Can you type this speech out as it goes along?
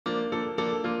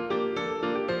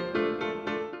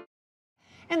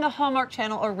the Hallmark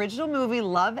Channel Original Movie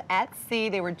Love at Sea.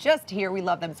 They were just here. We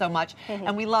love them so much,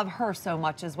 and we love her so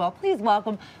much as well. Please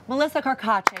welcome Melissa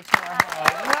Carcache to our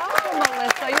home. Welcome,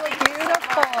 Melissa. You look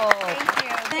beautiful. Thank you.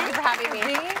 Thank you for having me.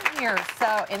 Being here.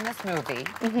 So, in this movie,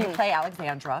 you play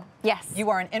Alexandra. Yes. You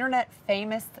are an internet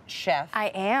famous chef. I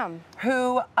am.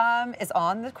 Who is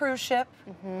on the cruise ship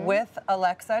with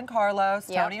Alexa and Carlos,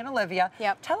 Tony and Olivia.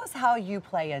 Tell us how you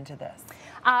play into this.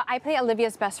 I play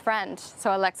Olivia's best friend,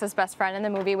 so Alexa's best friend in the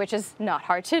movie, which is not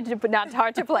hard to do, not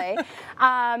hard to play.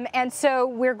 And so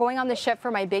we're going on the ship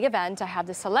for my big event. I have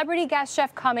the celebrity guest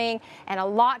chef coming, and a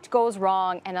lot goes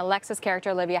wrong, and Alexa's character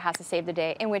Olivia has to save the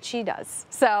day, in which she does.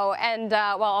 So, and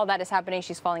while all that is happening,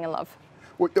 she's falling in love.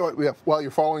 Well, while you're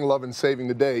falling in love and saving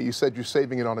the day, you said you're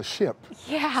saving it on a ship.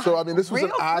 Yeah. So, I mean, this was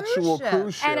an actual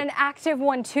cruise ship. And an active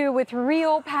one, too, with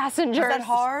real passengers. Is that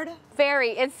hard?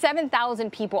 Very. It's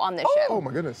 7,000 people on the ship. Oh,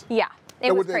 my goodness. Yeah.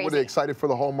 It was crazy. Were they excited for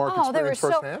the Hallmark experience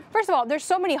firsthand? First of all, there's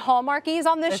so many Hallmarkies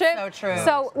on this ship. So true.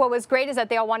 So what was great is that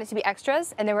they all wanted to be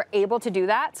extras, and they were able to do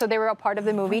that. So they were a part of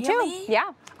the movie, too.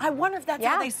 Yeah. I wonder if that's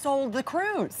how they sold the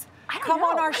cruise. Come know.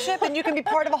 on our ship and you can be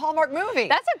part of a Hallmark movie.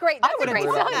 That's a great selling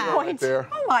point. Right.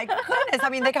 Oh my goodness. I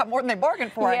mean, they got more than they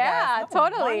bargained for, I guess. Yeah,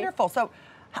 totally. Wonderful. So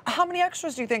how many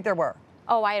extras do you think there were?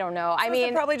 Oh, I don't know. So I mean,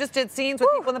 they probably just did scenes with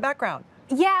people in the background.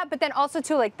 Yeah, but then also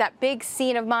too, like that big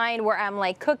scene of mine where I'm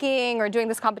like cooking or doing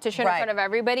this competition in front of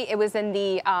everybody. It was in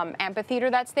the amphitheater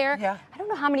that's there. Yeah. I don't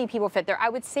know how many people fit there. I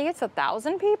would say it's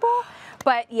 1,000 people.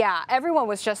 But yeah, everyone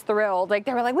was just thrilled. Like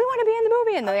they were like, we want to be in the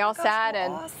movie, and then they all sat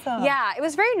and yeah, it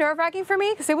was very nerve-wracking for me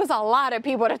because it was a lot of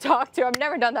people to talk to. I've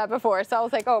never done that before, so I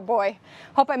was like, oh boy,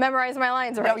 hope I memorized my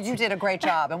lines right. No, you did a great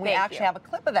job, and we actually have a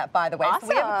clip of that, by the way. Awesome.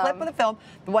 So we have a clip of the film,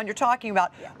 the one you're talking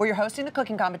about, where you're hosting the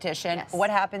cooking competition. Yes. What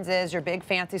happens is your big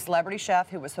fancy celebrity chef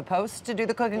who was supposed to do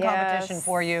the cooking competition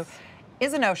for you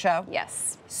is a no-show.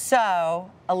 Yes. So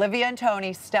Olivia and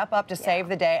Tony step up to save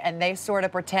the day, and they sort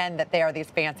of pretend that they are these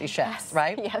fancy chefs,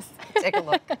 right? Yes. Take a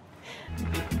look.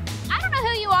 I don't know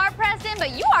who you are, Preston,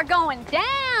 but you are going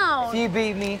down. If you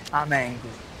beat me, I'm angry.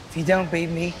 If you don't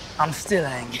beat me, I'm still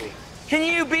angry. Can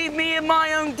you beat me in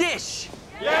my own dish?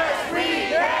 Yes, we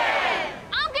can!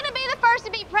 I'm gonna be the first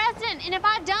to beat Preston, and if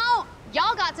I don't,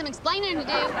 y'all got some explaining to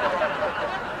do.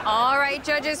 All right,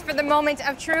 judges, for the moment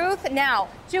of truth. Now,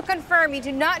 to confirm, you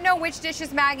do not know which dish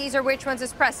is Maggie's or which one's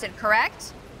is Preston,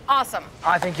 correct? Awesome.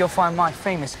 I think you'll find my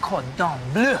famous cordon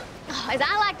bleu. As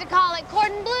I like to call it,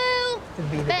 cordon bleu, To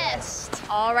be the best.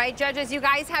 All right, judges, you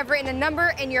guys have written a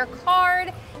number in your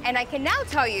card, and I can now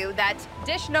tell you that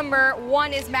dish number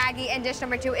 1 is Maggie and dish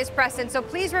number 2 is Preston. So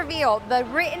please reveal the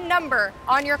written number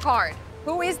on your card.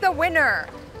 Who is the winner?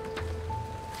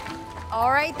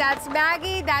 All right, that's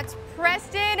Maggie, that's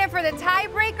Preston, and for the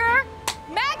tiebreaker,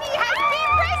 Maggie has beat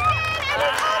Preston and the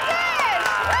whole dish!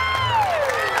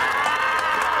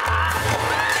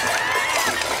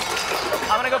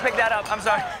 I'm gonna go pick that up. I'm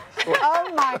sorry.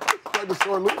 Oh my God. Like the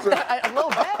sore loser. A little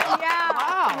bit. Yeah.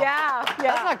 Wow. Yeah.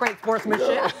 That's not great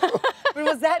sportsmanship. But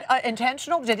was that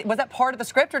intentional? Was that part of the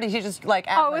script, or did he just like?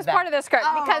 Oh, it was part of the script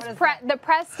because the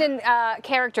Preston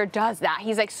character does that.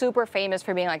 He's like super famous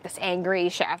for being like this angry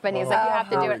chef, and he's like, you have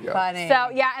to do it. Funny. So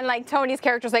yeah, and like Tony's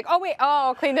character's like, oh wait,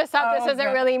 clean this up. This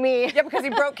isn't really me. Yeah, because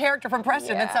he broke character from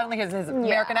Preston, and suddenly his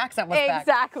American accent was back.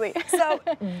 Exactly. So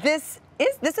this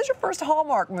is your first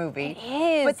Hallmark movie.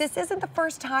 It is. But this isn't the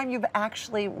first time you've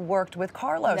actually worked with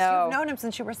Carlos. No. You've known him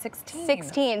since you were 16.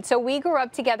 16. So we grew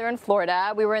up together in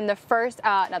Florida. We were in the first,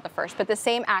 not the first, but the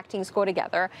same acting school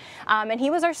together. And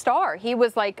he was our star. He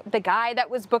was like the guy that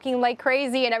was booking like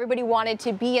crazy, and everybody wanted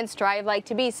to be and strive like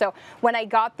to be. So when I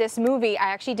got this movie, I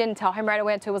actually didn't tell him right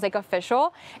away until it was like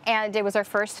official. And it was our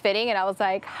first fitting, and I was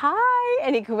like, hi.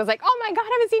 And he was like, oh my God,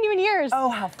 I haven't seen you in years. Oh,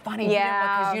 how funny.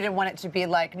 Yeah. Because you didn't want it to be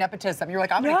like nepotism. You're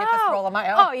like, I'm going to get this role on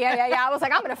my own. Oh, yeah. I was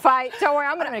like, I'm going to fight. Don't worry,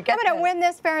 I'm going to win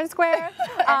this fair and square.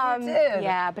 And you did.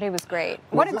 Yeah, but it was great.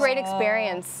 What a great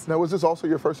experience. Now, was this also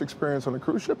your first experience on a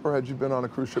cruise ship, or had you been on a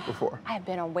cruise ship before? I have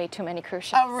been on way too many cruise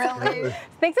ships. Oh, really? I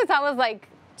think since I was like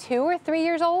 2 or 3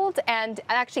 years old, and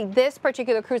actually this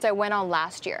particular cruise I went on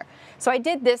last year. So I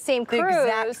did this same cruise.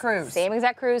 Same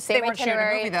exact cruise, same they weren't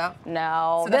itinerary. Shooting a movie, though.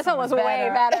 No, So this one was way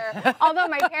better. Although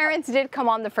my parents did come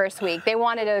on the first week. They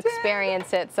wanted to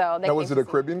experience it, so they Now, was it a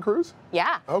Caribbean cruise?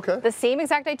 Yeah. Okay. The same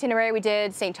exact itinerary we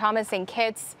did, St. Thomas, St.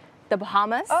 Kitts, The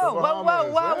Bahamas. Oh, whoa,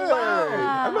 whoa, whoa,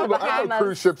 Hey, whoa. I know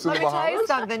cruise ships in Let the me tell you Bahamas.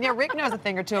 something. Yeah, Rick knows a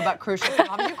thing or two about cruise ships in the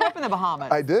Bahamas. You grew up in the Bahamas.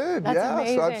 I did, That's yeah.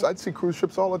 amazing. So I'd see cruise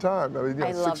ships all the time. I mean, you know,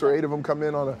 I love 6 or them. 8 of them come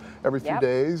in on every few Yep.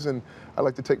 days, and I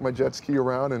like to take my jet ski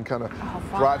around and kind of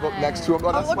drive up next to them. Oh,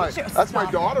 look at you. that's my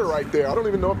Stop daughter right there. I don't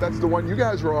even know if that's the one you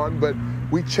guys were on, but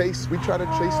we try to chase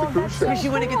the cruise Because ships.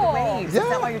 you want to get the waves. Yeah. Is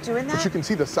that why you're doing that? But you can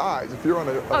see the size. If you're on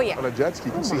Oh, yeah. on a jet ski,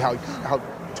 you can see how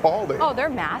tall they are. Oh, they're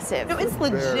massive. No, it's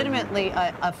legitimately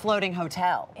a floating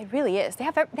hotel. It really is. They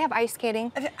have ice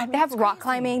skating. I mean, they have it's rock crazy.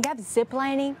 climbing. They have zip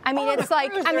lining. I mean, Oh, it's the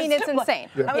like, cruise, I mean, there's it's zip line.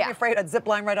 insane. I would be afraid I'd zip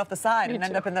line right off the side and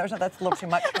end up in there. So that's a little too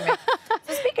much for me.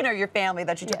 So speaking of your family,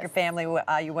 that you took Yes. your family,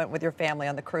 you went with your family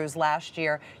on the cruise last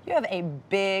year. You have a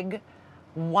big,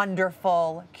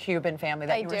 wonderful Cuban family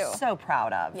that I you do. were so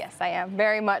proud of. Yes, I am.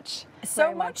 Very much. So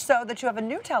Very much so that you have a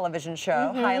new television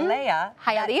show, Hialeah.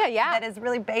 Hialeah, yeah. That is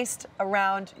really based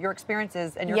around your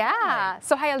experiences and your Yeah, family.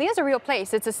 so Hialeah is a real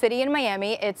place. It's a city in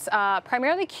Miami. It's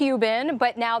primarily Cuban,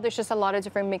 but now there's just a lot of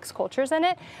different mixed cultures in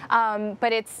it.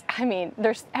 But it's, I mean,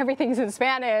 everything's in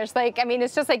Spanish. Like, I mean,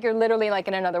 it's just like you're literally like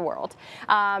in another world.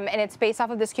 And it's based off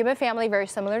of this Cuban family, very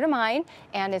similar to mine.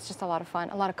 And it's just a lot of fun,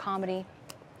 a lot of comedy.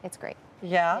 It's great.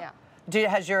 Yeah?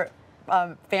 Has your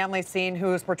family seen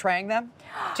who's portraying them?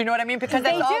 Do you know what I mean? Because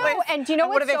They that's do, always, and do you know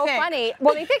what what's do they so think? funny?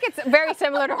 Well, they think it's very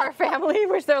similar to our family,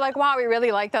 which they're like, wow, we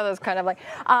really like that. That's kind of like,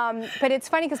 but it's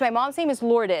funny because my mom's name is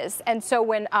Lourdes, and so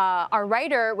when our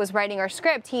writer was writing our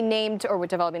script, he named, or we're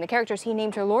developing the characters, he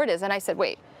named her Lourdes, and I said,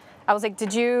 wait. I was like,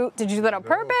 did you do that on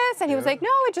purpose? And he was like, no,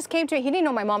 it just came to me. He didn't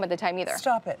know my mom at the time either.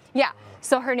 Stop it. Yeah.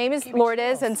 So her name is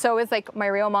Lourdes, and so is like my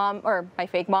real mom, or my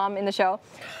fake mom in the show.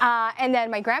 And then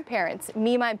my grandparents,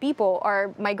 Mima and People,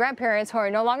 are my grandparents who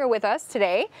are no longer with us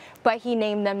today, but he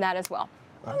named them that as well.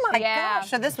 Oh my gosh,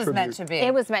 so this was meant to be.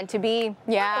 It was meant to be,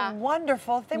 yeah. What a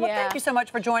wonderful thing. Well, Yeah. thank you so much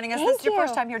for joining us. Thank This is your you.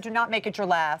 first time here. Do not make it your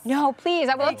last. No, please,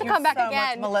 I would love Thank to you come back so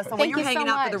again. much, Melissa. Well, Thank you're you so hanging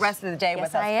out for the much. rest of the day Yes, with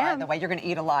us, I by am. the way. You're going to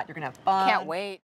eat a lot. You're going to have fun. Can't wait.